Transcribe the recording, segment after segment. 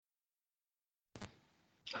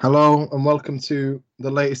Hello and welcome to the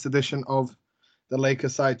latest edition of the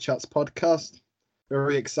Lakers Side Chats podcast.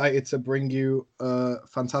 Very excited to bring you a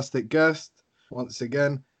fantastic guest once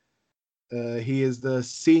again. He is the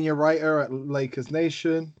senior writer at Lakers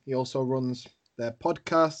Nation. He also runs their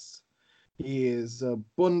podcasts. He is a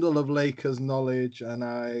bundle of Lakers knowledge, and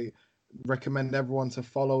I recommend everyone to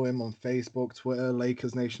follow him on Facebook, Twitter,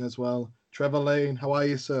 Lakers Nation as well. Trevor Lane, how are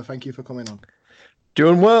you, sir? Thank you for coming on.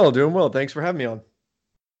 Doing well, doing well. Thanks for having me on.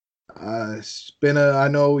 I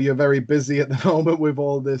know you're very busy at the moment with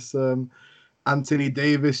all this Anthony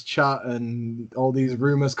Davis chat and all these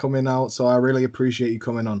rumors coming out. So I really appreciate you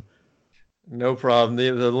coming on. No problem.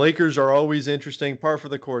 The Lakers are always interesting, par for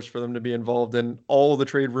the course for them to be involved in all the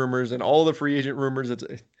trade rumors and all the free agent rumors.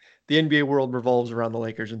 The NBA world revolves around the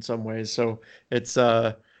Lakers in some ways, so it's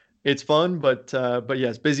fun, but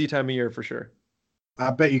yes, busy time of year for sure. I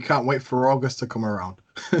bet you can't wait for August to come around.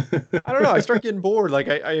 I don't know. I start getting bored. Like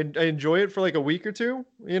I enjoy it for like a week or two,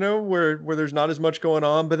 where there's not as much going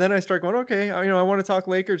on. But then I start going, okay, I want to talk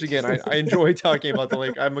Lakers again. I enjoy talking about the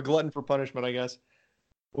Lakers. I'm a glutton for punishment, I guess.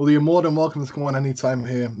 Well, you're more than welcome to come on anytime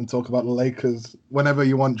here and talk about the Lakers whenever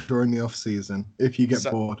you want during the off season. If you get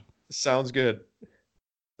bored, sounds good.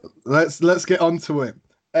 Let's get on to it.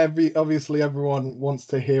 Obviously everyone wants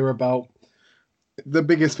to hear about the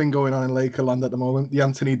biggest thing going on in Lakerland at the moment, the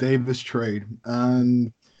Anthony Davis trade.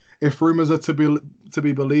 And if rumors are to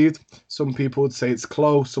be believed, some people would say it's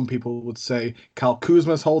close. Some people would say Kyle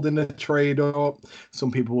Kuzma's holding the trade up.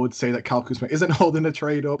 Some people would say that Kyle Kuzma isn't holding the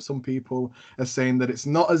trade up. Some people are saying that it's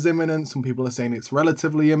not as imminent. Some people are saying it's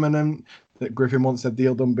relatively imminent, that Griffin wants a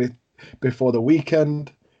deal done before the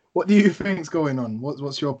weekend. What do you think's going on?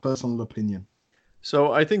 What's your personal opinion?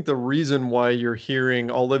 So I think the reason why you're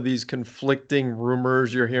hearing all of these conflicting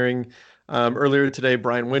rumors, you're hearing earlier today,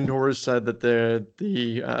 Brian Windhorst said that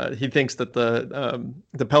he thinks that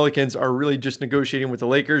the Pelicans are really just negotiating with the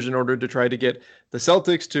Lakers in order to try to get the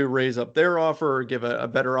Celtics to raise up their offer or give a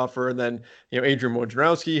better offer. And then Adrian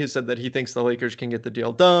Wojnarowski has said that he thinks the Lakers can get the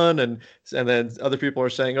deal done. And then other people are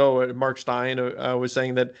saying, Mark Stein was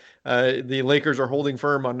saying that the Lakers are holding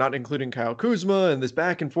firm on not including Kyle Kuzma, and this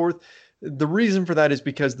back and forth. The reason for that is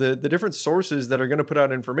because the different sources that are going to put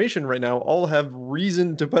out information right now all have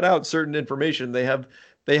reason to put out certain information. They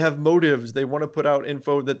have motives. They want to put out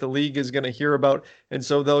info that the league is going to hear about, and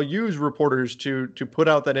so they'll use reporters to put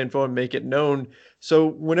out that info and make it known. So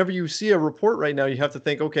whenever you see a report right now, you have to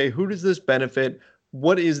think, okay, who does this benefit?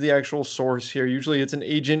 What is the actual source here? Usually it's an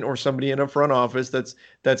agent or somebody in a front office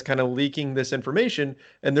that's kind of leaking this information,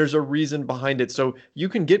 and there's a reason behind it. So you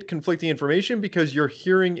can get conflicting information because you're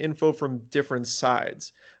hearing info from different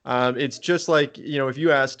sides. It's just like, if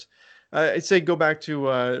you asked, I'd say go back to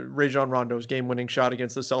Rajon Rondo's game-winning shot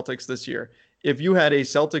against the Celtics this year. If you had a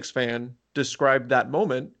Celtics fan describe that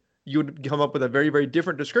moment, you would come up with a very, very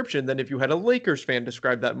different description than if you had a Lakers fan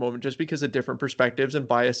describe that moment, just because of different perspectives and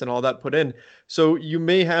bias and all that put in. So you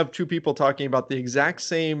may have two people talking about the exact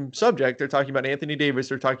same subject. They're talking about Anthony Davis.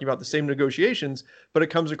 They're talking about the same negotiations, but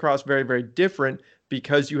it comes across very, very different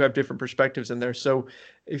because you have different perspectives in there. So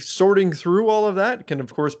sorting through all of that can,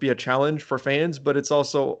 of course, be a challenge for fans, but it's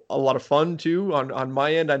also a lot of fun too on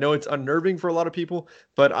my end. I know it's unnerving for a lot of people,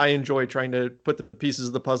 but I enjoy trying to put the pieces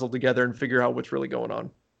of the puzzle together and figure out what's really going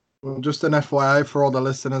on. Well, just an FYI for all the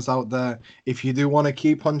listeners out there, if you do want to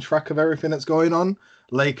keep on track of everything that's going on,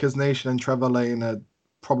 Lakers Nation and Trevor Lane are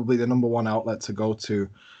probably the number one outlet to go to.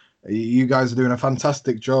 You guys are doing a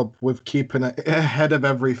fantastic job with keeping it ahead of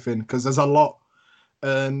everything because there's a lot.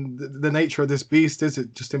 And the nature of this beast is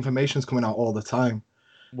it just information's coming out all the time.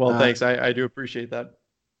 Well, thanks. I do appreciate that.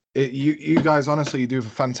 You guys, honestly, you do a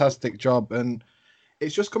fantastic job. And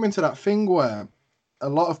it's just coming to that thing where a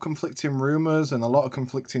lot of conflicting rumors and a lot of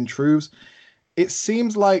conflicting truths. It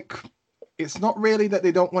seems like it's not really that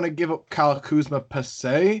they don't want to give up Kyle Kuzma per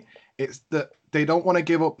se. It's that they don't want to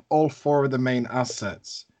give up all four of the main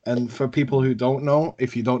assets. And for people who don't know,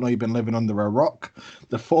 if you don't know, you've been living under a rock.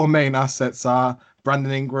 The four main assets are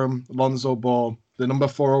Brandon Ingram, Lonzo Ball, the number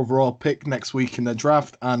 4 overall pick next week in the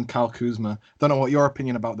draft, and Kyle Kuzma. Don't know what your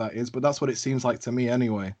opinion about that is, but that's what it seems like to me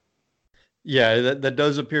anyway. Yeah, that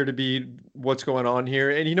does appear to be what's going on here.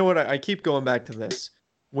 And you know what? I keep going back to this.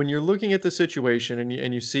 When you're looking at the situation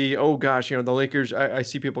and you see, oh gosh, the Lakers, I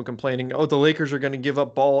see people complaining, oh, the Lakers are going to give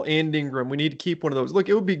up Ball and Ingram. We need to keep one of those. Look,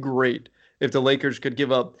 it would be great if the Lakers could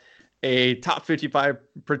give up a top 55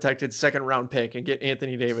 protected second round pick and get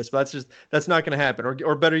Anthony Davis. But that's not going to happen.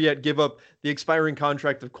 Or better yet, give up the expiring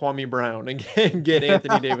contract of Kwame Brown and get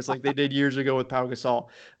Anthony Davis like they did years ago with Pau Gasol.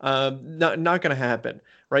 Not going to happen,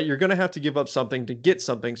 right? You're going to have to give up something to get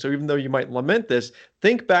something. So even though you might lament this,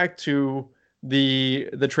 think back to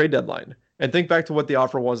the trade deadline and think back to what the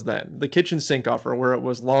offer was then. The kitchen sink offer where it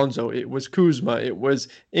was Lonzo, it was Kuzma, it was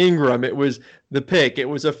Ingram, it was the pick, it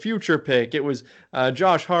was a future pick, it was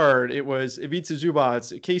Josh Hart, it was Ivica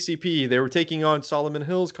Zubac, KCP. They were taking on Solomon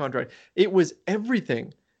Hill's contract. It was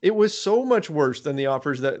everything. It was so much worse than the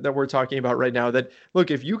offers that we're talking about right now. That look,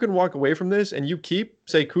 if you can walk away from this and you keep,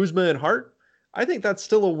 say, Kuzma and Hart, I think that's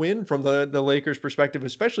still a win from the Lakers' perspective,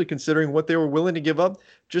 especially considering what they were willing to give up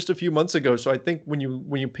just a few months ago. So I think when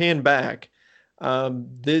you pan back,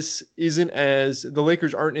 this isn't as the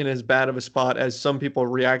Lakers aren't in as bad of a spot as some people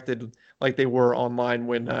reacted like they were online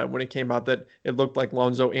when it came out that it looked like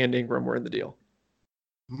Lonzo and Ingram were in the deal.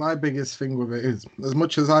 My biggest thing with it is, as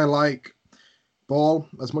much as I like Ball,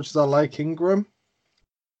 as much as I like Ingram,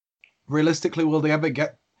 realistically, will they ever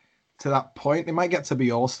get to that point? They might get to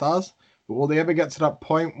be all-stars, but will they ever get to that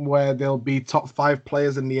point where they'll be top 5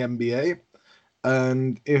 players in the NBA?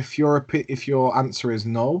 And if your answer is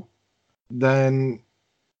no, then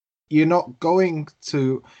you're not going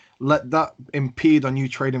to let that impede on you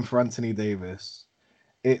trading for Anthony Davis.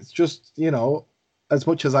 It's just, as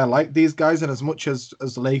much as I like these guys and as much as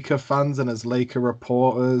Laker fans and as Laker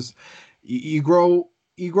reporters, you grow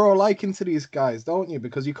a liking to these guys, don't you?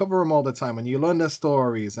 Because you cover them all the time and you learn their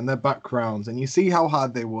stories and their backgrounds and you see how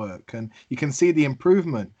hard they work and you can see the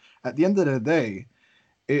improvement. At the end of the day,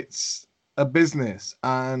 it's a business,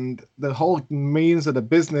 and the whole means of the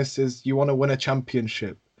business is you want to win a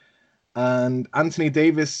championship. And Anthony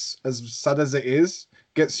Davis, as sad as it is,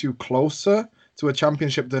 gets you closer to a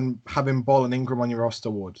championship than having Ball and Ingram on your roster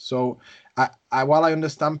would. So while I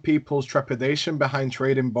understand people's trepidation behind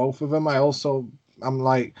trading both of them, I'm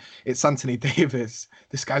like, it's Anthony Davis.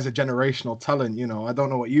 This guy's a generational talent. I don't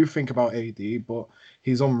know what you think about AD, but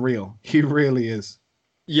he's unreal. He really is.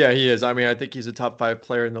 Yeah, he is. I mean, I think he's a top 5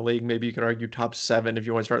 player in the league. Maybe you can argue top 7 if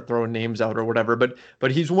you want to start throwing names out or whatever.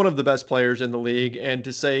 But he's one of the best players in the league. And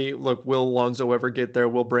to say, look, will Lonzo ever get there?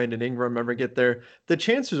 Will Brandon Ingram ever get there? The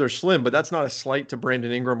chances are slim, but that's not a slight to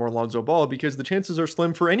Brandon Ingram or Lonzo Ball because the chances are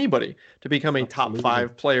slim for anybody to become a top Absolutely.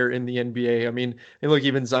 5 player in the NBA. I mean, and look,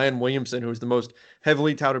 even Zion Williamson, who's the most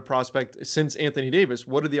heavily touted prospect since Anthony Davis,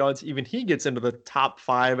 what are the odds even he gets into the top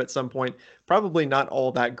 5 at some point? Probably not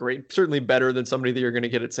all that great. Certainly better than somebody that you're going to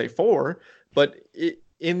get at say 4. But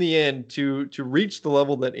in the end, to reach the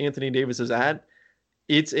level that Anthony Davis is at,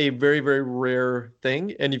 it's a very, very rare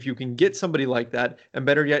thing. And if you can get somebody like that, and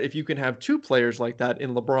better yet, if you can have 2 players like that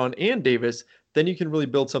in LeBron and Davis, then you can really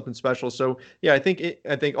build something special. So yeah, I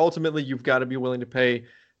think ultimately you've got to be willing to pay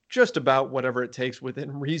just about whatever it takes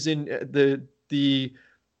within reason. The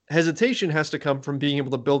hesitation has to come from being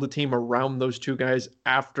able to build a team around those 2 guys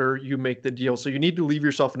after you make the deal. So you need to leave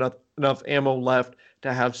yourself enough ammo left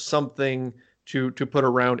to have something to put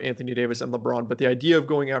around Anthony Davis and LeBron. But the idea of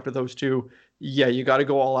going after those 2, yeah, you got to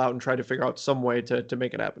go all out and try to figure out some way to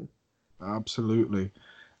make it happen. Absolutely.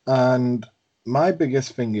 And my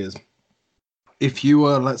biggest thing is, if you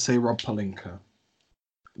were, let's say, Rob Pelinka,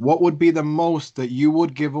 what would be the most that you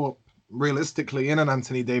would give up realistically in an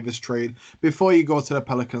Anthony Davis trade before you go to the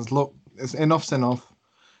Pelicans? Look, enough's enough.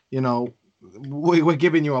 We're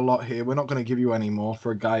giving you a lot here. We're not going to give you any more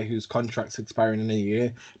for a guy whose contract's expiring in a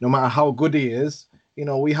year. No matter how good he is,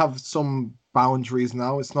 we have some boundaries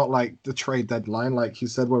now. It's not like the trade deadline, like you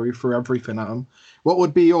said, where we threw everything at him. What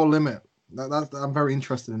would be your limit? I'm very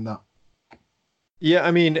interested in that. Yeah,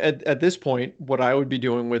 I mean, at this point, what I would be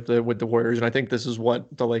doing with the Warriors, and I think this is what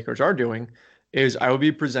the Lakers are doing, is I would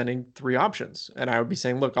be presenting 3 options, and I would be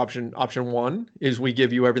saying, look, option 1 is we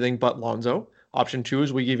give you everything but Lonzo. Option 2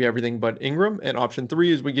 is we give you everything but Ingram, and option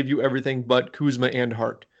 3 is we give you everything but Kuzma and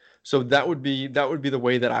Hart. So that would be the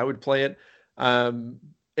way that I would play it. And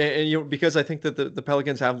because I think that the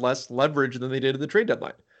Pelicans have less leverage than they did at the trade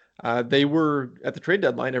deadline. They were at the trade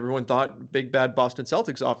deadline. Everyone thought big bad Boston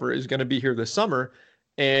Celtics offer is going to be here this summer,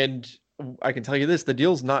 and I can tell you this: the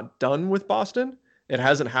deal's not done with Boston. It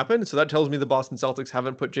hasn't happened, so that tells me the Boston Celtics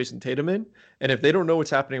haven't put Jason Tatum in. And if they don't know what's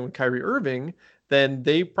happening with Kyrie Irving, then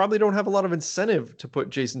they probably don't have a lot of incentive to put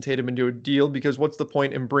Jason Tatum into a deal because what's the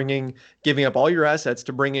point in giving up all your assets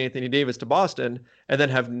to bring Anthony Davis to Boston and then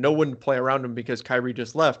have no one to play around him because Kyrie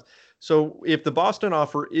just left? So if the Boston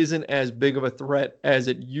offer isn't as big of a threat as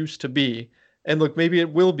it used to be, and look, maybe it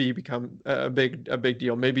will become a big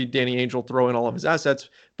deal. Maybe Danny Ainge will throw in all of his assets,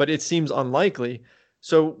 but it seems unlikely.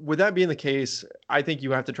 So with that being the case, I think you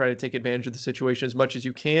have to try to take advantage of the situation as much as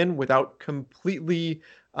you can without completely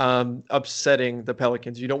upsetting the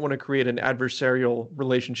Pelicans. You don't want to create an adversarial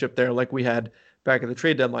relationship there like we had back at the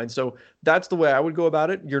trade deadline. So that's the way I would go about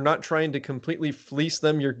it. You're not trying to completely fleece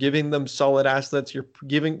them. You're giving them solid assets. You're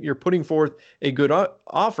putting forth a good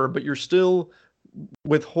offer, but you're still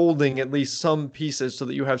withholding at least some pieces so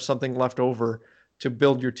that you have something left over to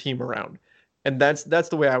build your team around. And that's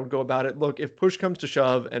the way I would go about it. Look, if push comes to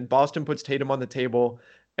shove and Boston puts Tatum on the table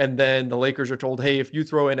and then the Lakers are told, "Hey, if you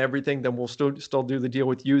throw in everything, then we'll still do the deal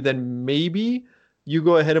with you," then maybe you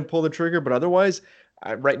go ahead and pull the trigger, but otherwise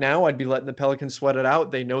right now, I'd be letting the Pelicans sweat it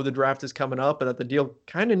out. They know the draft is coming up and that the deal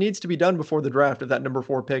kind of needs to be done before the draft if that number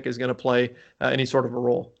 4 pick is going to play any sort of a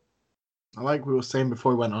role. Like we were saying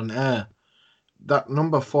before we went on air, that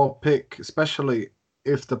number 4 pick, especially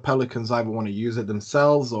if the Pelicans either want to use it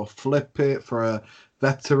themselves or flip it for a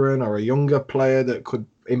veteran or a younger player that could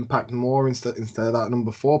impact more instead of that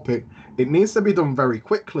number 4 pick, it needs to be done very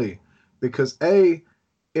quickly because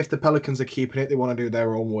if the Pelicans are keeping it, they want to do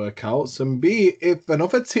their own workouts, and B, if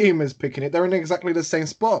another team is picking it, they're in exactly the same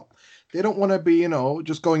spot. They don't want to be,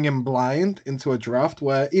 just going in blind into a draft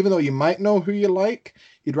where even though you might know who you like,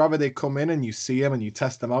 you'd rather they come in and you see them and you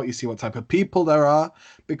test them out, you see what type of people there are.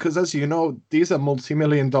 Because as you know, these are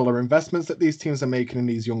multi-million-dollar investments that these teams are making in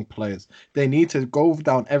these young players. They need to go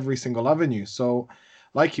down every single avenue. So,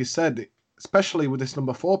 like you said, especially with this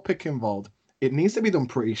number 4 pick involved, it needs to be done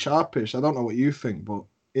pretty sharpish. I don't know what you think, but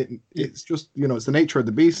it's just, it's the nature of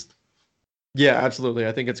the beast. Yeah, absolutely.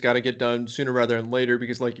 I think it's got to get done sooner rather than later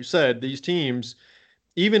because, like you said, these teams,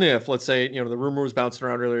 even if, let's say, the rumor was bouncing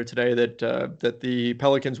around earlier today that the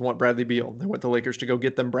Pelicans want Bradley Beal. They want the Lakers to go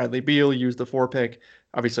get them Bradley Beal, use the 4 pick.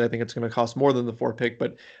 Obviously, I think it's going to cost more than the 4 pick.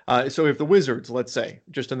 But so if the Wizards, let's say,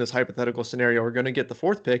 just in this hypothetical scenario, are going to get the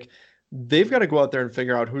 4th pick, they've got to go out there and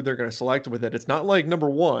figure out who they're going to select with it. It's not like number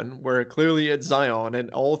 1, where clearly it's Zion and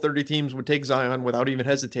all 30 teams would take Zion without even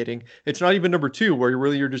hesitating. It's not even number 2, where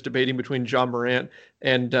you're just debating between John Morant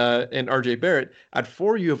and RJ Barrett. At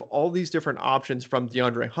 4, you have all these different options from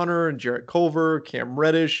DeAndre Hunter and Jarrett Culver, Cam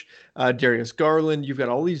Reddish, Darius Garland. You've got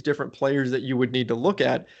all these different players that you would need to look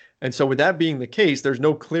at. And so with that being the case, there's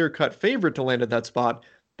no clear-cut favorite to land at that spot.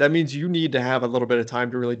 That means you need to have a little bit of time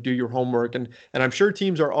to really do your homework. And I'm sure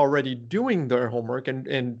teams are already doing their homework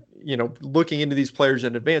and looking into these players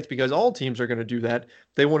in advance because all teams are going to do that.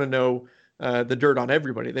 They want to know the dirt on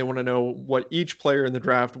everybody. They want to know what each player in the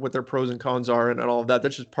draft, what their pros and cons are, and all of that.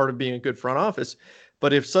 That's just part of being a good front office.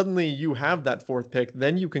 But if suddenly you have that 4th pick,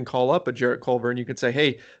 then you can call up a Jarrett Culver and you can say,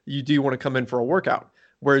 "Hey, do you want to come in for a workout?"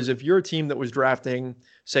 Whereas if you're a team that was drafting,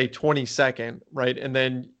 say, 22nd, right, and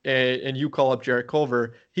then and you call up Jarrett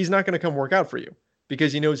Culver, he's not going to come work out for you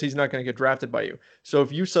because he knows he's not going to get drafted by you. So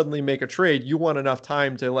if you suddenly make a trade, you want enough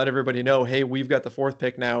time to let everybody know, "Hey, we've got the 4th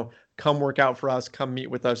pick now. Come work out for us. Come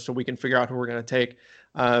meet with us so we can figure out who we're going to take."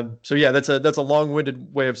 So yeah, that's a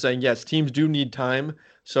long-winded way of saying yes. Teams do need time.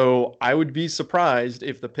 So I would be surprised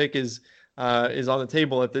if the pick is on the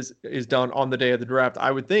table if this is done on the day of the draft.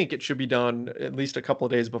 I would think it should be done at least a couple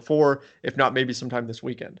of days before, if not maybe sometime this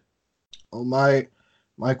weekend. Well,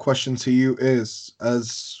 my question to you is,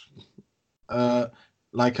 as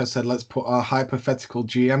like I said, let's put our hypothetical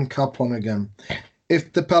GM cap on again.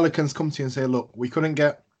 If the Pelicans come to you and say, "Look, we couldn't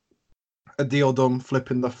get a deal done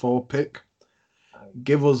flipping the 4 pick,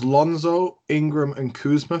 give us Lonzo, Ingram, and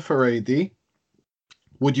Kuzma for AD,"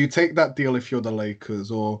 would you take that deal if you're the Lakers,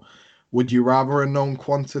 or would you rather a known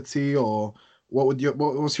quantity, or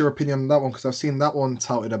what's your opinion on that one? Because I've seen that one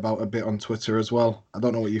touted about a bit on Twitter as well. I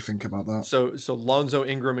don't know what you think about that. So Lonzo,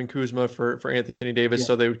 Ingram, and Kuzma for Anthony Davis, Yeah.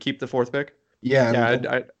 so they would keep the 4th pick? Yeah.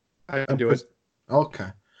 Yeah, I'd do it. Okay.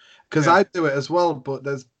 Because Yeah. I do it as well, but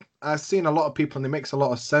I've seen a lot of people, and it makes a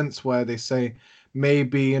lot of sense where they say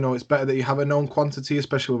maybe, it's better that you have a known quantity,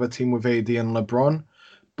 especially with a team with AD and LeBron.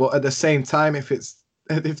 But at the same time, if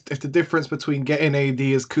the difference between getting AD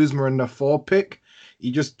is Kuzma and the 4 pick,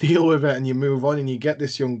 you just deal with it and you move on and you get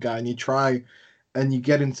this young guy and you try and you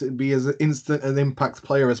get him to be as instant an impact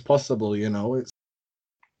player as possible,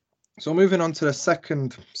 So moving on to the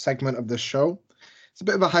second segment of the show. It's a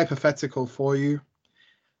bit of a hypothetical for you.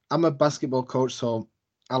 I'm a basketball coach, so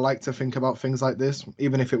I like to think about things like this,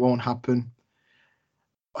 even if it won't happen.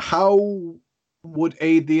 How would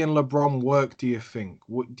AD and LeBron work, do you think?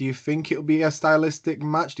 Do you think it'll be a stylistic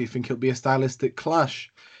match? Do you think it'll be a stylistic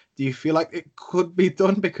clash? Do you feel like it could be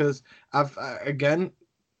done? Because I've, again,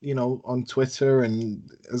 on Twitter, and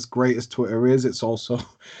as great as Twitter is, it's also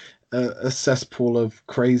a cesspool of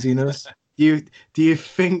craziness. Do you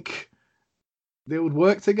think they would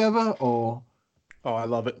work together, or? Oh, I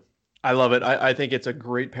love it. I love it. I think it's a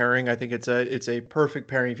great pairing. I think it's a perfect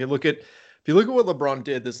pairing. If you look at what LeBron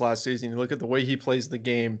did this last season, you look at the way he plays the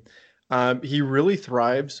game. He really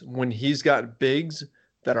thrives when he's got bigs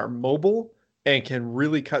that are mobile and can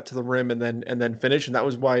really cut to the rim and then finish. And that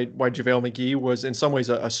was why JaVale McGee was in some ways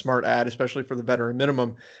a smart ad, especially for the veteran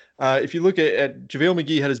minimum. If you look at JaVale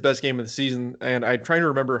McGee had his best game of the season, and I'm trying to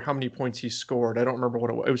remember how many points he scored. I don't remember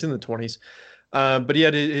what it was. It was in the 20s. But he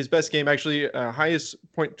had his best game, actually, highest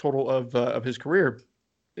point total of his career,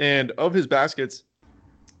 and of his baskets,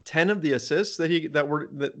 10 of the assists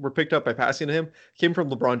that were picked up by passing to him came from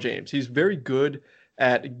LeBron James. He's very good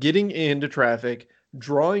at getting into traffic,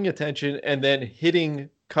 drawing attention, and then hitting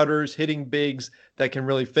cutters, hitting bigs that can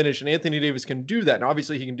really finish. And Anthony Davis can do that. And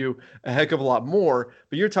obviously, he can do a heck of a lot more.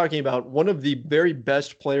 But you're talking about one of the very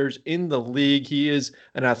best players in the league. He is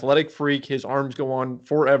an athletic freak. His arms go on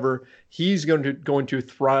forever. He's going to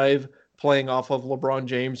thrive playing off of LeBron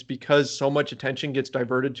James because so much attention gets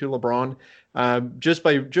diverted to LeBron. Just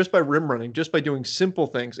by rim running, just by doing simple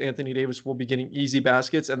things, Anthony Davis will be getting easy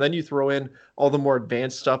baskets, and then you throw in all the more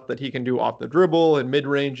advanced stuff that he can do off the dribble and mid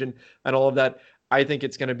range and all of that. I think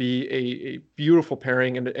it's going to be a beautiful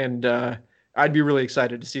pairing, and I'd be really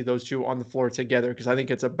excited to see those two on the floor together because I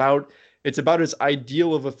think it's about as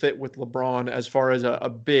ideal of a fit with LeBron as far as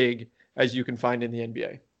a big as you can find in the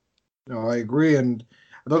NBA. No, I agree. And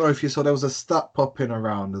I don't know if you saw there was a stat popping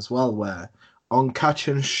around as well where on catch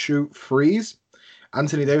and shoot threes,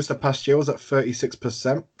 Anthony Davis the past year was at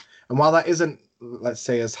 36%. And while that isn't, let's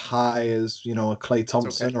say, as high as, a Klay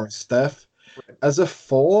Thompson Okay. or a Steph, as a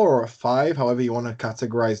 4 or a 5, however you want to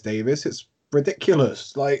categorize Davis, it's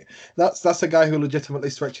ridiculous. Like that's a guy who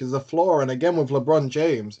legitimately stretches the floor. And again, with LeBron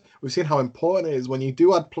James, we've seen how important it is when you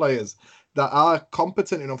do add players that are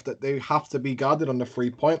competent enough that they have to be guarded on the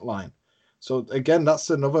 3-point line. So again, that's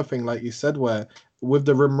another thing, like you said, where with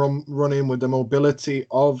the running, with the mobility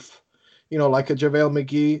of, like a JaVale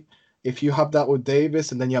McGee, if you have that with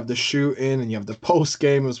Davis and then you have the shooting and you have the post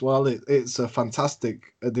game as well, it's a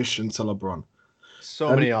fantastic addition to LeBron. So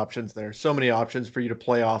And many options there. So many options for you to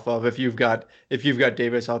play off of if you've got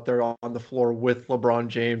Davis out there on the floor with LeBron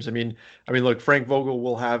James. I mean, look, Frank Vogel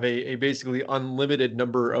will have a basically unlimited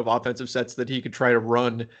number of offensive sets that he could try to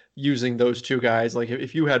run using those two guys. Like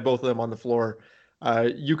if you had both of them on the floor,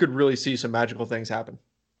 you could really see some magical things happen.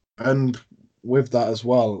 and with that as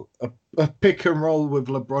well, a pick and roll with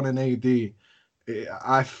LeBron and AD,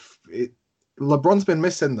 it, LeBron's been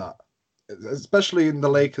missing that, especially in the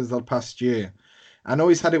Lakers the past year. I know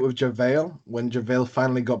he's had it with JaVale when JaVale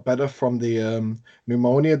finally got better from the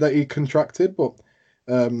pneumonia that he contracted, but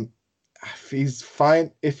um, if he's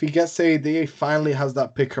fine, if he gets AD, he finally has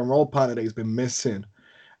that pick and roll partner that he's been missing.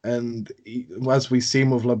 And as we've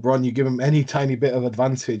seen with LeBron, you give him any tiny bit of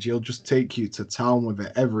advantage, he'll just take you to town with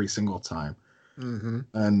it every single time. Mm-hmm.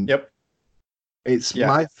 And Yep. it's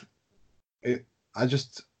Yeah.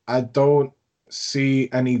 I don't see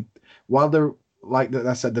any. While the like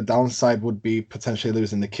I said, the downside would be potentially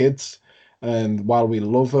losing the kids. And while we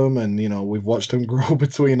love them, and we've watched them grow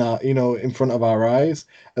between our, in front of our eyes,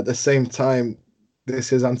 at the same time,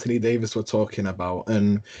 this is Anthony Davis we're talking about,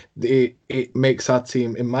 and it makes our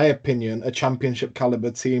team, in my opinion, a championship caliber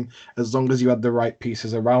team as long as you had the right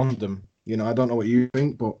pieces around them. I don't know what you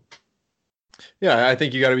think, but Yeah, I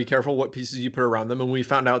think you got to be careful what pieces you put around them. And we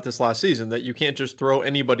found out this last season that you can't just throw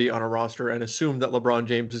anybody on a roster and assume that LeBron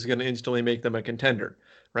James is going to instantly make them a contender,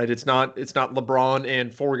 right? It's not LeBron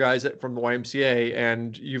and four guys from the YMCA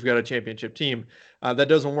and you've got a championship team. That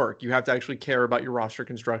doesn't work. You have to actually care about your roster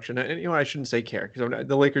construction. And I shouldn't say care because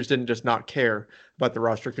the Lakers didn't just not care about the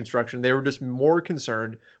roster construction. They were just more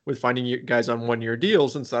concerned with finding guys on 1-year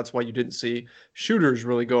deals, and so that's why you didn't see shooters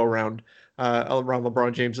really go around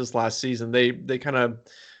LeBron James this last season. They kind of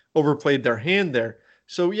overplayed their hand there.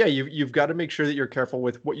 So yeah, you've got to make sure that you're careful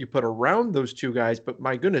with what you put around those two guys. But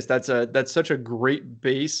my goodness, that's such a great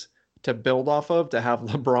base to build off of, to have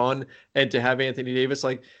LeBron and to have Anthony Davis.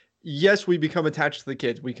 Like, yes, we become attached to the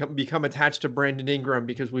kids. We become attached to Brandon Ingram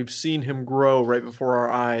because we've seen him grow right before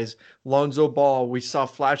our eyes. Lonzo Ball, we saw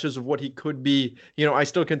flashes of what he could be. I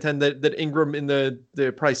still contend that Ingram in the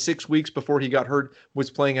probably 6 weeks before he got hurt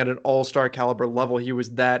was playing at an all-star caliber level. He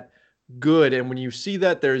was that good. And when you see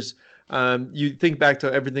that, you think back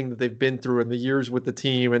to everything that they've been through and the years with the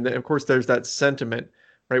team. And of course, there's that sentiment,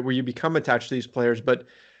 right, where you become attached to these players. But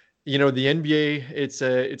the NBA, it's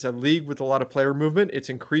a league with a lot of player movement. It's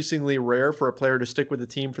increasingly rare for a player to stick with a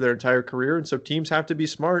team for their entire career, and so teams have to be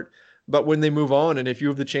smart. But when they move on, and if you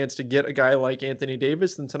have the chance to get a guy like Anthony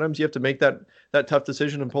Davis, then sometimes you have to make that tough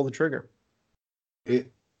decision and pull the trigger.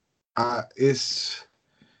 it's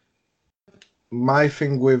my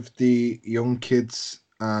thing with the young kids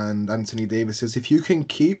and Anthony Davis is if you can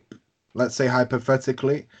keep, let's say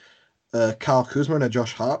hypothetically, Kyle Kuzma and a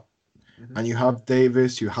Josh Hart, Mhm. and you have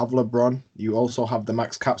Davis, you have LeBron, you also have the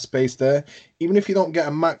max cap space there. Even if you don't get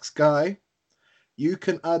a max guy, you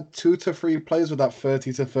can add 2 to 3 players with that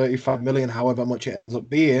 30 to 35 million, however much it ends up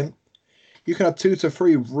being. You can have 2 to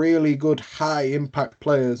 3 really good high impact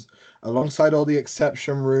players alongside all the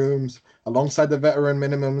exception rooms, alongside the veteran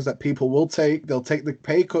minimums that people will take. They'll take the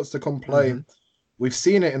pay cuts to come play. Mhm. We've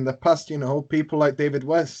seen it in the past, people like David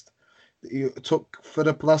West. He took for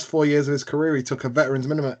the last 4 years of his career, he took a veterans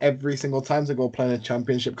minimum every single time to go play in a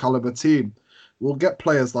championship caliber team. We'll get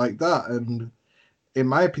players like that, and in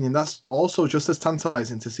my opinion, that's also just as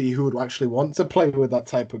tantalizing to see who would actually want to play with that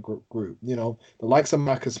type of group. The likes of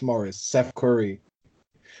Marcus Morris, Seth Curry,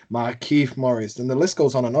 Markeith Morris, and the list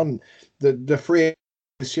goes on and on. The free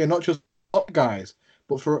this year, not just top guys,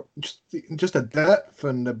 but for just a depth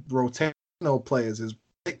and the rotational players is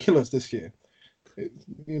ridiculous this year. It,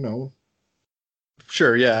 you know,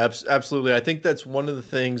 Sure, yeah, absolutely. I think that's one of the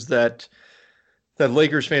things that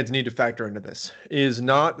Lakers fans need to factor into this is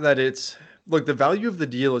not that it's look, the value of the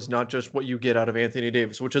deal is not just what you get out of Anthony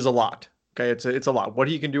Davis, which is a lot. Okay, it's a lot. What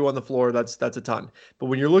he can do on the floor, that's a ton. But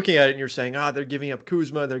when you're looking at it and you're saying, they're giving up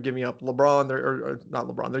Kuzma, they're giving up LeBron, or not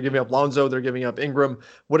LeBron, they're giving up Lonzo, they're giving up Ingram,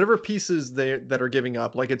 whatever pieces they that are giving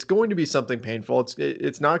up, like it's going to be something painful.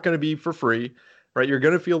 It's not going to be for free, right? You're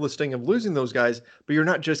going to feel the sting of losing those guys, but you're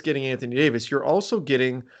not just getting Anthony Davis. You're also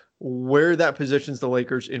getting where that positions the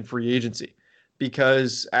Lakers in free agency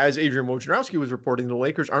because as Adrian Wojnarowski was reporting, the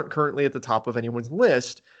Lakers aren't currently at the top of anyone's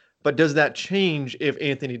list. But does that change if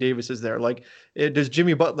Anthony Davis is there? Like, does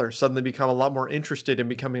Jimmy Butler suddenly become a lot more interested in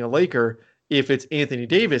becoming a Laker if it's Anthony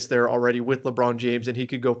Davis there already with LeBron James and he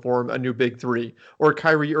could go form a new big three? Or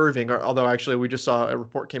Kyrie Irving, although actually we just saw a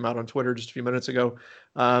report came out on Twitter just a few minutes ago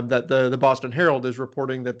that the Boston Herald is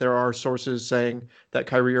reporting that there are sources saying that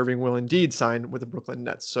Kyrie Irving will indeed sign with the Brooklyn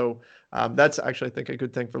Nets. So that's actually, I think, a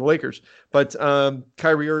good thing for the Lakers. But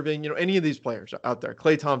Kyrie Irving, any of these players out there,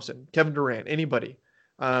 Klay Thompson, Kevin Durant, anybody,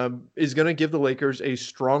 is going to give the Lakers a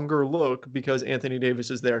stronger look because Anthony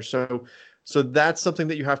Davis is there. So that's something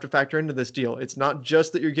that you have to factor into this deal. It's not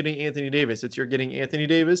just that you're getting Anthony Davis, it's you're getting Anthony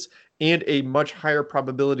Davis and a much higher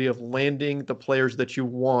probability of landing the players that you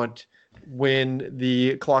want when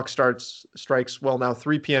the clock strikes, well, now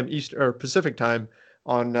 3 p.m. East or Pacific time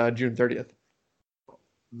on June 30th.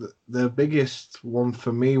 the biggest one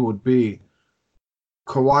for me would be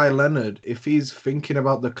Kawhi Leonard. If he's thinking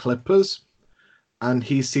about the Clippers and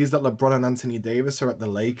he sees that LeBron and Anthony Davis are at the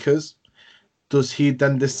Lakers, does he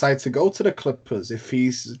then decide to go to the Clippers if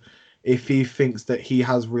he thinks that he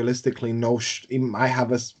has realistically he might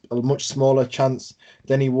have a much smaller chance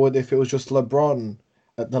than he would if it was just LeBron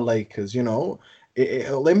at the Lakers?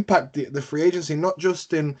 It'll impact the free agency, not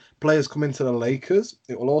just in players coming to the Lakers.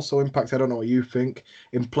 It will also impact, I don't know what you think,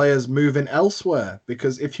 in players moving elsewhere.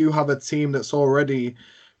 Because if you have a team that's already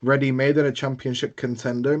ready made in a championship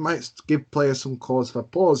contender, it might give players some cause for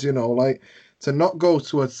pause, like to not go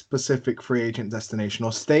to a specific free agent destination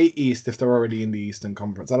or stay east if they're already in the Eastern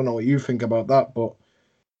Conference. I don't know what you think about that, but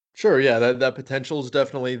Sure, yeah, that potential is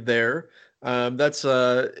definitely there. That's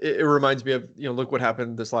it reminds me of look what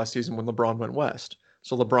happened this last season when LeBron went west.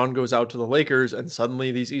 So LeBron goes out to the Lakers, and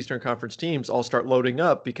suddenly these Eastern Conference teams all start loading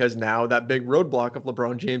up because now that big roadblock of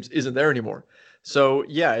LeBron James isn't there anymore. So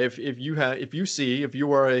yeah, if you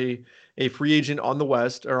are a free agent on the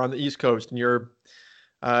West or on the East Coast, and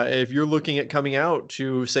if you're looking at coming out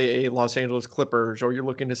to say a Los Angeles Clippers, or you're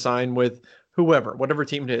looking to sign with whoever, whatever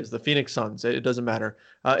team it is, the Phoenix Suns, it doesn't matter,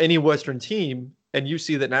 any Western team, and you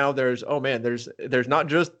see that now there's not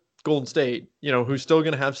just Golden State, who's still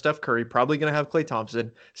going to have Steph Curry, probably going to have Klay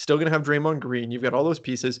Thompson, still going to have Draymond Green. You've got all those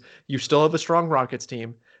pieces. You still have a strong Rockets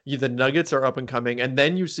team. The Nuggets are up and coming, and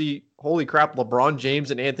then you see, holy crap, LeBron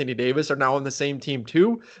James and Anthony Davis are now on the same team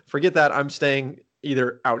too. Forget that. I'm staying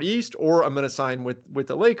either out east or I'm going to sign with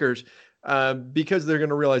the Lakers because they're going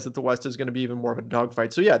to realize that the West is going to be even more of a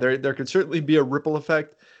dogfight. So yeah, there could certainly be a ripple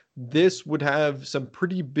effect. This would have some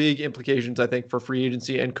pretty big implications, I think, for free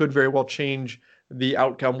agency and could very well change the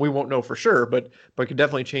outcome. We won't know for sure, but could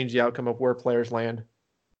definitely change the outcome of where players land.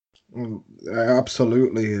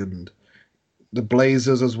 absolutely. And the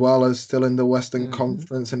Blazers as well as still in the Western Mm-hmm.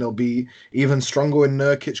 Conference, and they'll be even stronger when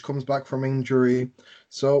Nurkic comes back from injury.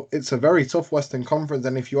 So it's a very tough Western Conference,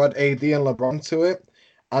 and if you add AD and LeBron to it,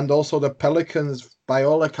 and also the Pelicans, by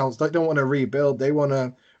all accounts, they don't want to rebuild; they want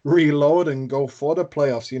to reload and go for the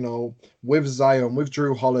playoffs. With Zion, with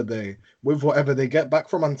Drew Holiday, with whatever they get back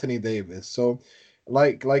from Anthony Davis. So,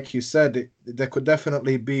 like you said, there could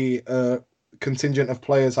definitely be a contingent of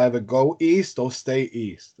players either go east or stay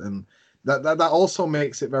east, and that also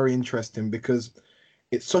makes it very interesting because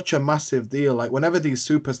it's such a massive deal. Like whenever these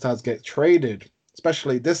superstars get traded,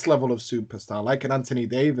 especially this level of superstar, like an Anthony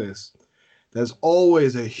Davis, there's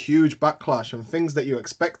always a huge backlash and things that you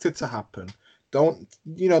expected to happen don't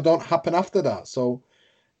happen after that. So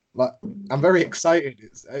like I'm very excited.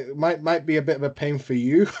 It might be a bit of a pain for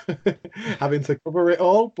you having to cover it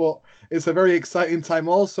all, but it's a very exciting time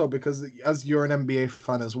also because as you're an NBA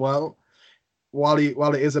fan as well, while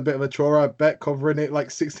it is a bit of a chore, I bet covering it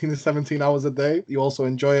like 16 to 17 hours a day, you also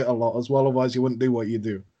enjoy it a lot as well. Otherwise, you wouldn't do what you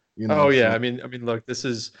do, Oh yeah, So I mean, look, this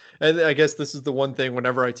is, and I guess this is the one thing.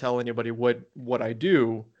 Whenever I tell anybody what I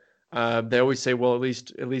do, they always say, "Well, at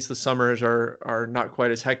least the summers are not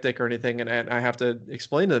quite as hectic or anything." And I have to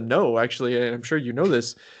explain to them, no, actually, and I'm sure you know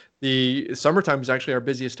this, the summertime is actually our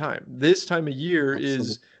busiest time. This time of year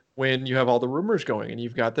absolutely. is when you have all the rumors going, and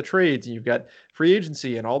you've got the trades, and you've got free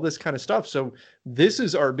agency, and all this kind of stuff. So this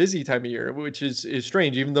is our busy time of year, which is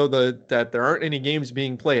strange, even though that there aren't any games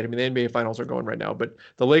being played. I mean, the NBA finals are going right now, but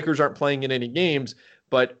the Lakers aren't playing in any games.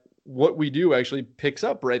 But what we do actually picks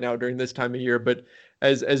up right now during this time of year. But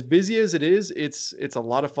as busy as it is, it's a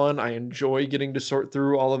lot of fun. I enjoy getting to sort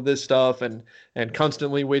through all of this stuff and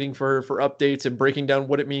constantly waiting for updates and breaking down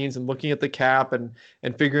what it means and looking at the cap and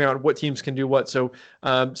figuring out what teams can do what. So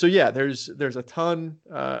yeah, there's a ton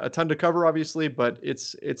to cover, obviously, but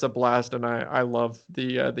it's a blast, and I love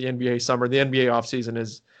the NBA summer. The NBA offseason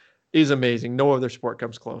is amazing. No other sport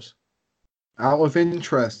comes close. Out of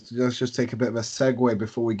interest, let's just take a bit of a segue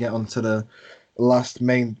before we get onto the last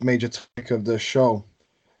main major topic of the show.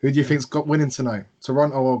 Who do you think's got winning tonight?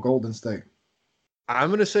 Toronto or Golden State? I'm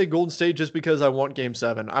gonna say Golden State just because I want Game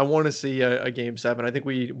Seven. I want to see a Game Seven. I think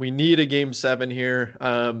we need a Game Seven here.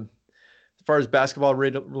 As far as basketball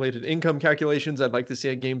related income calculations, I'd like to see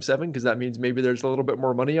a Game Seven because that means maybe there's a little bit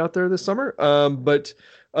more money out there this summer. But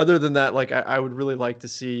other than that, like I would really like to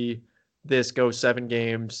see this go 7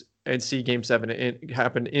 games and see Game Seven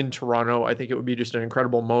happen in Toronto. I think it would be just an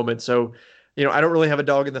incredible moment. So, I don't really have a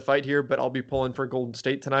dog in the fight here, but I'll be pulling for Golden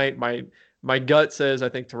State tonight. My gut says I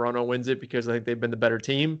think Toronto wins it because I think they've been the better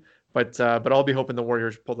team. But I'll be hoping the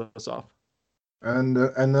Warriors pull this off. And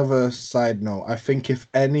another side note, I think if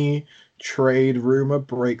any trade rumor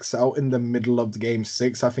breaks out in the middle of the game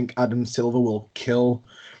 6, I think Adam Silver will kill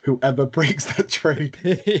whoever breaks that trade.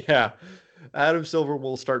 Yeah. Adam Silver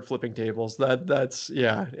will start flipping tables. That's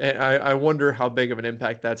yeah. And I wonder how big of an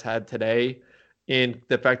impact that's had today in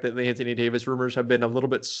the fact that the Anthony Davis rumors have been a little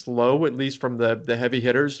bit slow, at least from the heavy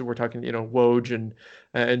hitters. We're talking, Woj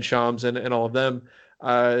and Shams and all of them.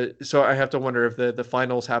 So I have to wonder if the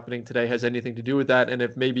finals happening today has anything to do with that, and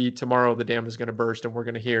if maybe tomorrow the dam is going to burst and we're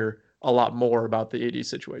going to hear a lot more about the AD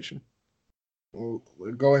situation. Well,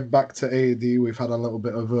 going back to AD, we've had a little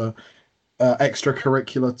bit of a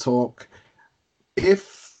extracurricular talk.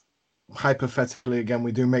 If hypothetically again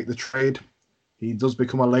we do make the trade, he does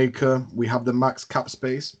become a Laker, we have the max cap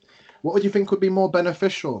space. What would you think would be more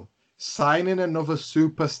beneficial? Signing another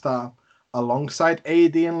superstar alongside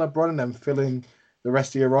AD and LeBron and then filling the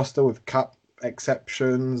rest of your roster with cap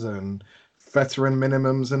exceptions and veteran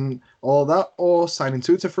minimums and all that, or signing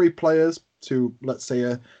 2 to 3 players to let's say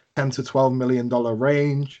a 10 to 12 million dollar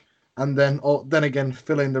range, and then again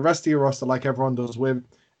filling the rest of your roster like everyone does with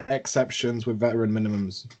exceptions with veteran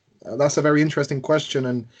minimums. That's a very interesting question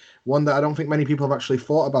and one that I don't think many people have actually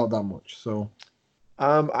thought about that much. So,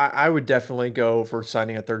 I would definitely go for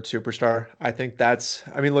signing a third superstar. I think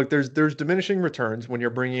I mean, look, there's diminishing returns when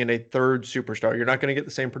you're bringing in a third superstar. You're not going to get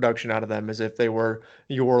the same production out of them as if they were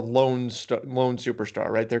your lone superstar,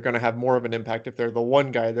 right? They're going to have more of an impact if they're the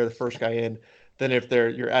one guy, they're the first guy in, than if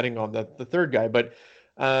you're adding on the third guy. But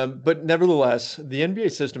nevertheless, the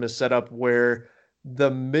NBA system is set up where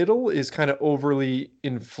the middle is kind of overly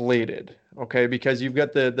inflated, okay? Because you've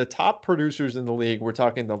got the top producers in the league. We're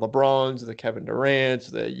talking the LeBrons, the Kevin Durant's,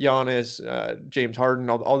 the Giannis, James Harden,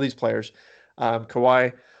 all these players,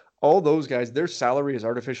 Kawhi, all those guys, their salary is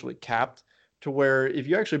artificially capped to where if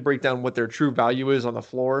you actually break down what their true value is on the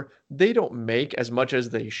floor, they don't make as much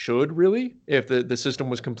as they should really if the system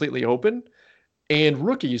was completely open. And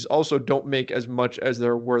rookies also don't make as much as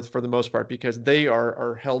they're worth for the most part because they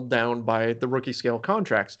are held down by the rookie scale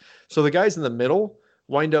contracts. So the guys in the middle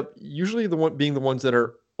wind up usually being the ones that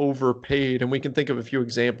are overpaid. And we can think of a few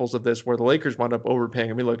examples of this where the Lakers wound up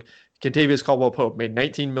overpaying. I mean, look, Kentavious Caldwell-Pope made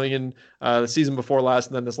 19 million the season before last,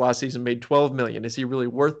 and then this last season made 12 million. Is he really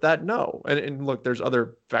worth that? No. And look, there's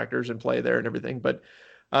other factors in play there and everything, but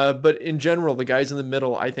in general, the guys in the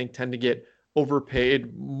middle, I think, tend to get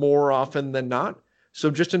overpaid more often than not.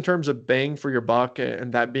 So just in terms of bang for your buck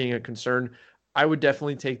and that being a concern, I would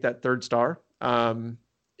definitely take that third star.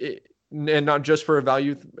 and not just for a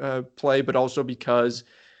value play, but also because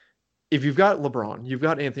if you've got LeBron, you've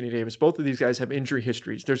got Anthony Davis, both of these guys have injury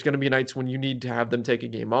histories. There's going to be nights when you need to have them take a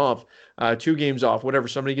game off, 2 games off, whatever.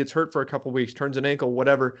 Somebody gets hurt for a couple weeks, turns an ankle,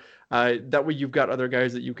 whatever. That way, you've got other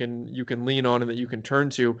guys that you can lean on and that you can turn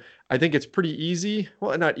to. I think it's pretty easy.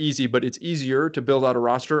 Well, not easy, but it's easier to build out a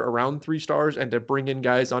roster around 3 stars and to bring in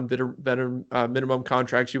guys on better minimum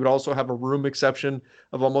contracts. You would also have a room exception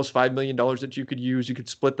of almost $5 million that you could use. You could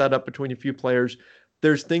split that up between a few players.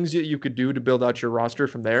 There's things that you could do to build out your roster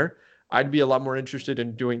from there. I'd be a lot more interested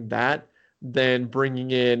in doing that than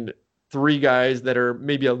bringing in 3 guys that are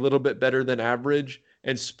maybe a little bit better than average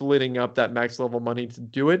and splitting up that max level money to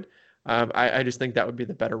do it. I just think that would be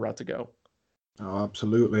the better route to go. Oh,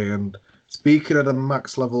 absolutely. And speaking of the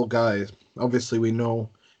max level guys, obviously we know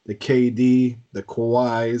the KD, the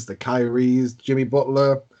Kawhis, the Kyries, Jimmy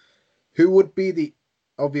Butler. Who would be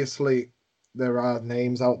obviously there are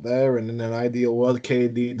names out there, and in an ideal world,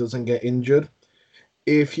 KD doesn't get injured.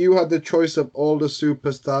 If you had the choice of all the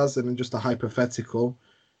superstars and just a hypothetical,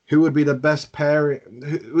 who would be the best pairing?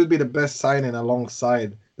 Who would be the best signing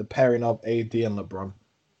alongside the pairing of AD and LeBron?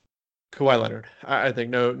 Kawhi Leonard, I think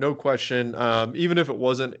no question. Even if he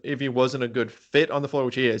wasn't a good fit on the floor,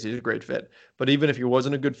 which he is, he's a great fit. But even if he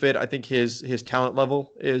wasn't a good fit, I think his talent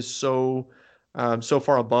level is so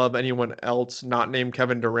far above anyone else, not named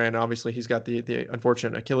Kevin Durant. Obviously, he's got the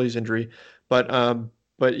unfortunate Achilles injury,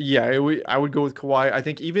 but yeah, I would go with Kawhi. I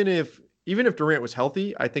think even if Durant was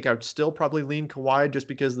healthy, I think I would still probably lean Kawhi just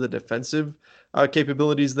because of the defensive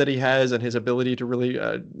capabilities that he has and his ability to really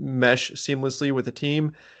mesh seamlessly with the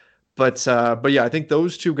team. But yeah, I think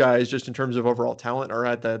those 2 guys, just in terms of overall talent, are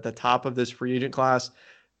at the top of this free agent class.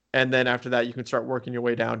 And then after that, you can start working your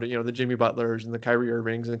way down to the Jimmy Butlers and the Kyrie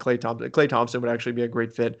Irvings and Klay Thompson. Klay Thompson would actually be a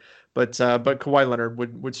great fit, but Kawhi Leonard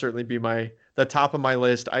would certainly be the top of my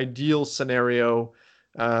list. Ideal scenario,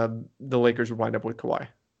 the Lakers would wind up with Kawhi.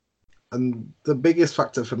 And the biggest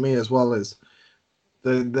factor for me as well is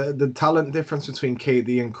the talent difference between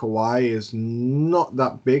KD and Kawhi is not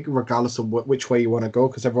that big, regardless of which way you want to go,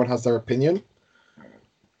 because everyone has their opinion.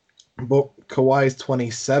 But Kawhi is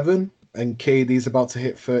 27 and KD is about to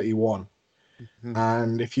hit 31. Mm-hmm.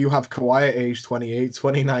 And if you have Kawhi at age 28,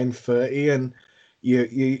 29, 30, and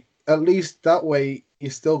you at least that way, you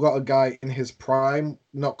still got a guy in his prime,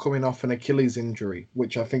 not coming off an Achilles injury,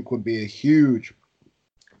 which I think would be a huge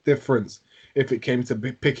difference if it came to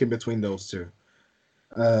picking between those two.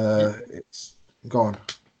 It's gone.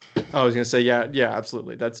 I was gonna say, yeah,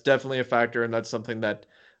 absolutely. That's definitely a factor, and that's something that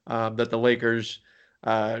the Lakers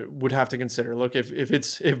would have to consider. Look,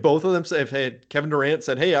 if both of them say, if Kevin Durant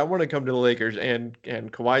said, "Hey, I want to come to the Lakers," and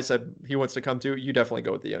Kawhi said he wants to come too, you definitely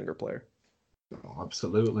go with the younger player. Oh,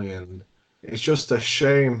 absolutely, and it's just a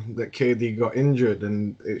shame that KD got injured,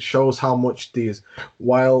 and it shows how much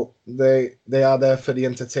while they are there for the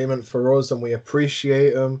entertainment for us, and we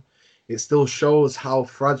appreciate them, it still shows how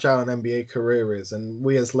fragile an NBA career is, and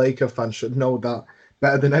we as Laker fans should know that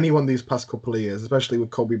better than anyone these past couple of years, especially with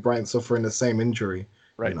Kobe Bryant suffering the same injury.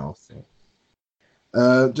 Right.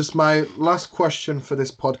 Just my last question for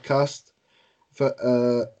this podcast: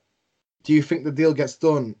 do you think the deal gets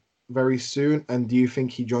done very soon, and do you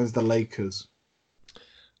think he joins the Lakers?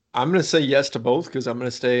 I'm going to say yes to both because I'm going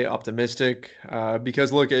to stay optimistic.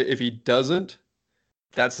 Because look, if he doesn't,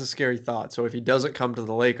 that's a scary thought. So if he doesn't come to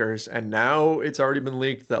the Lakers, and now it's already been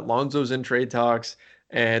leaked that Lonzo's in trade talks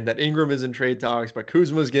and that Ingram is in trade talks, but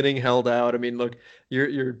Kuzma's getting held out. I mean, look,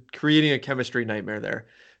 you're creating a chemistry nightmare there.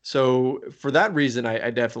 So for that reason, I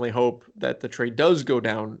definitely hope that the trade does go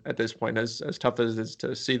down at this point, as tough as it is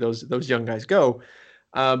to see those young guys go.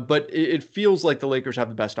 But it feels like the Lakers have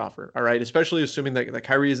the best offer, all right? Especially assuming that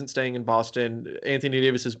Kyrie isn't staying in Boston. Anthony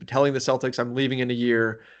Davis is telling the Celtics, "I'm leaving in a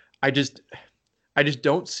year." I just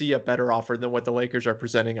don't see a better offer than what the Lakers are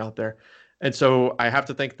presenting out there. And so I have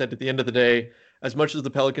to think that at the end of the day, as much as the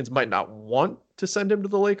Pelicans might not want to send him to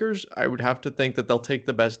the Lakers, I would have to think that they'll take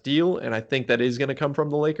the best deal. And I think that is going to come from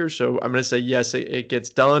the Lakers. So I'm going to say, yes, it gets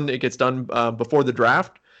done. It gets done before the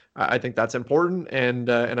draft. I think that's important. And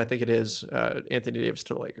I think it is Anthony Davis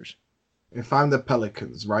to the Lakers. If I'm the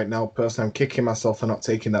Pelicans right now, personally, I'm kicking myself for not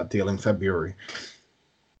taking that deal in February.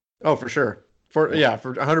 Oh, for sure. For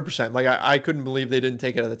 100%. Like I couldn't believe they didn't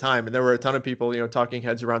take it at the time. And there were a ton of people, talking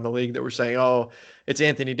heads around the league that were saying, "Oh, it's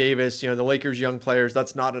Anthony Davis, the Lakers young players,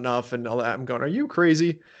 that's not enough." And all that. I'm going, "Are you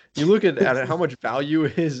crazy?" You look at how much value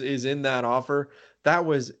is in that offer. That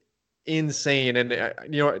was insane. And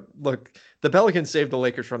look, the Pelicans saved the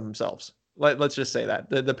Lakers from themselves. Let's just say that.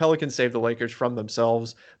 The Pelicans saved the Lakers from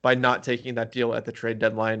themselves by not taking that deal at the trade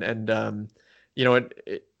deadline. And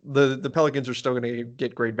the Pelicans are still going to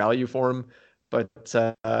get great value for him. But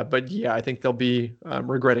yeah, I think they'll be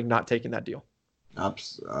regretting not taking that deal.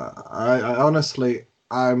 I honestly,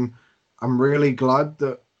 I'm really glad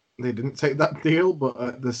that they didn't take that deal, but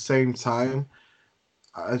at the same time,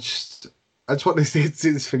 I just I just want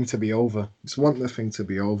this thing to be over. Just want the thing to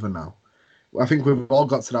be over now. I think we've all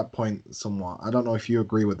got to that point somewhat. I don't know if you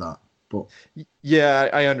agree with that, but Yeah,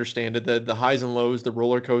 I understand it. The highs and lows, the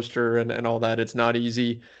roller coaster, and all that. It's not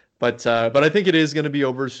easy, but I think it is going to be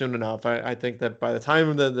over soon enough. I think that by the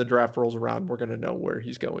time the draft rolls around, we're going to know where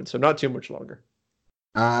he's going. So not too much longer.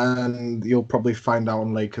 and you'll probably find out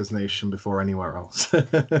on Lakers Nation before anywhere else.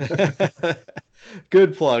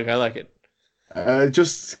 Good plug. I like it.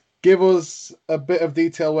 Just give us a bit of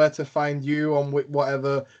detail where to find you on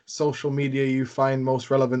whatever social media you find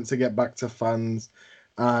most relevant to get back to fans,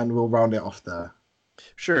 and we'll round it off there.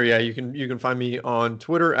 Sure. Yeah, you can find me on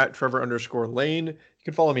Twitter at Trevor_Lane. You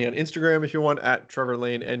can follow me on Instagram if you want at Trevor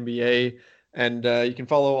Lane NBA. And you can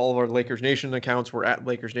follow all of our Lakers Nation accounts. We're at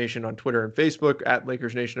Lakers Nation on Twitter and Facebook, at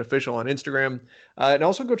Lakers Nation Official on Instagram. And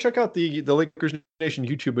also go check out the Lakers Nation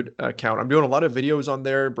YouTube account. I'm doing a lot of videos on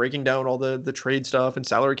there, breaking down all the trade stuff and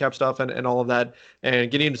salary cap stuff and all of that, and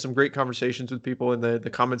getting into some great conversations with people in the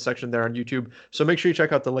comment section there on YouTube. So make sure you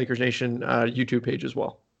check out the Lakers Nation YouTube page as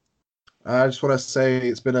well. I just want to say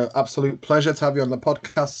it's been an absolute pleasure to have you on the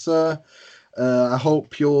podcast, sir. I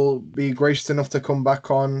hope you'll be gracious enough to come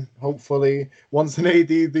back on, hopefully, once an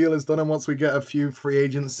AD deal is done and once we get a few free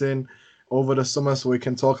agents in over the summer so we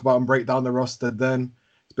can talk about and break down the roster then.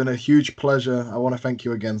 It's been a huge pleasure. I want to thank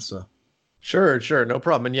you again, sir. Sure, no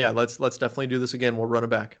problem. And yeah, let's definitely do this again. We'll run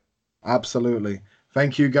it back. Absolutely.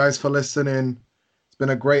 Thank you guys for listening. It's been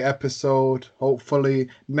a great episode. Hopefully,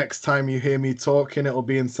 next time you hear me talking, it'll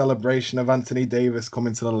be in celebration of Anthony Davis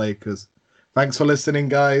coming to the Lakers. Thanks for listening,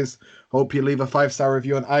 guys. Hope you leave a 5-star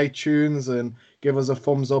review on iTunes and give us a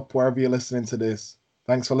thumbs up wherever you're listening to this.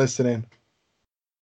 Thanks for listening.